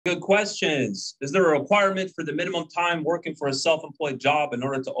Good questions. Is there a requirement for the minimum time working for a self-employed job in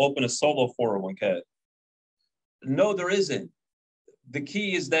order to open a solo 401k? No, there isn't. The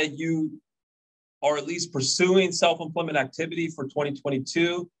key is that you are at least pursuing self-employment activity for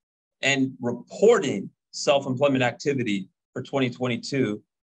 2022 and reporting self-employment activity for 2022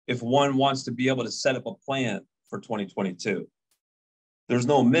 if one wants to be able to set up a plan for 2022. There's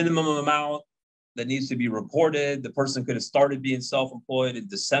no minimum amount that needs to be reported. The person could have started being self-employed in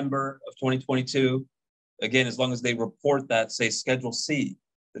December of 2022. Again, as long as they report that, say, Schedule C,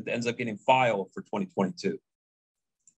 that ends up getting filed for 2022.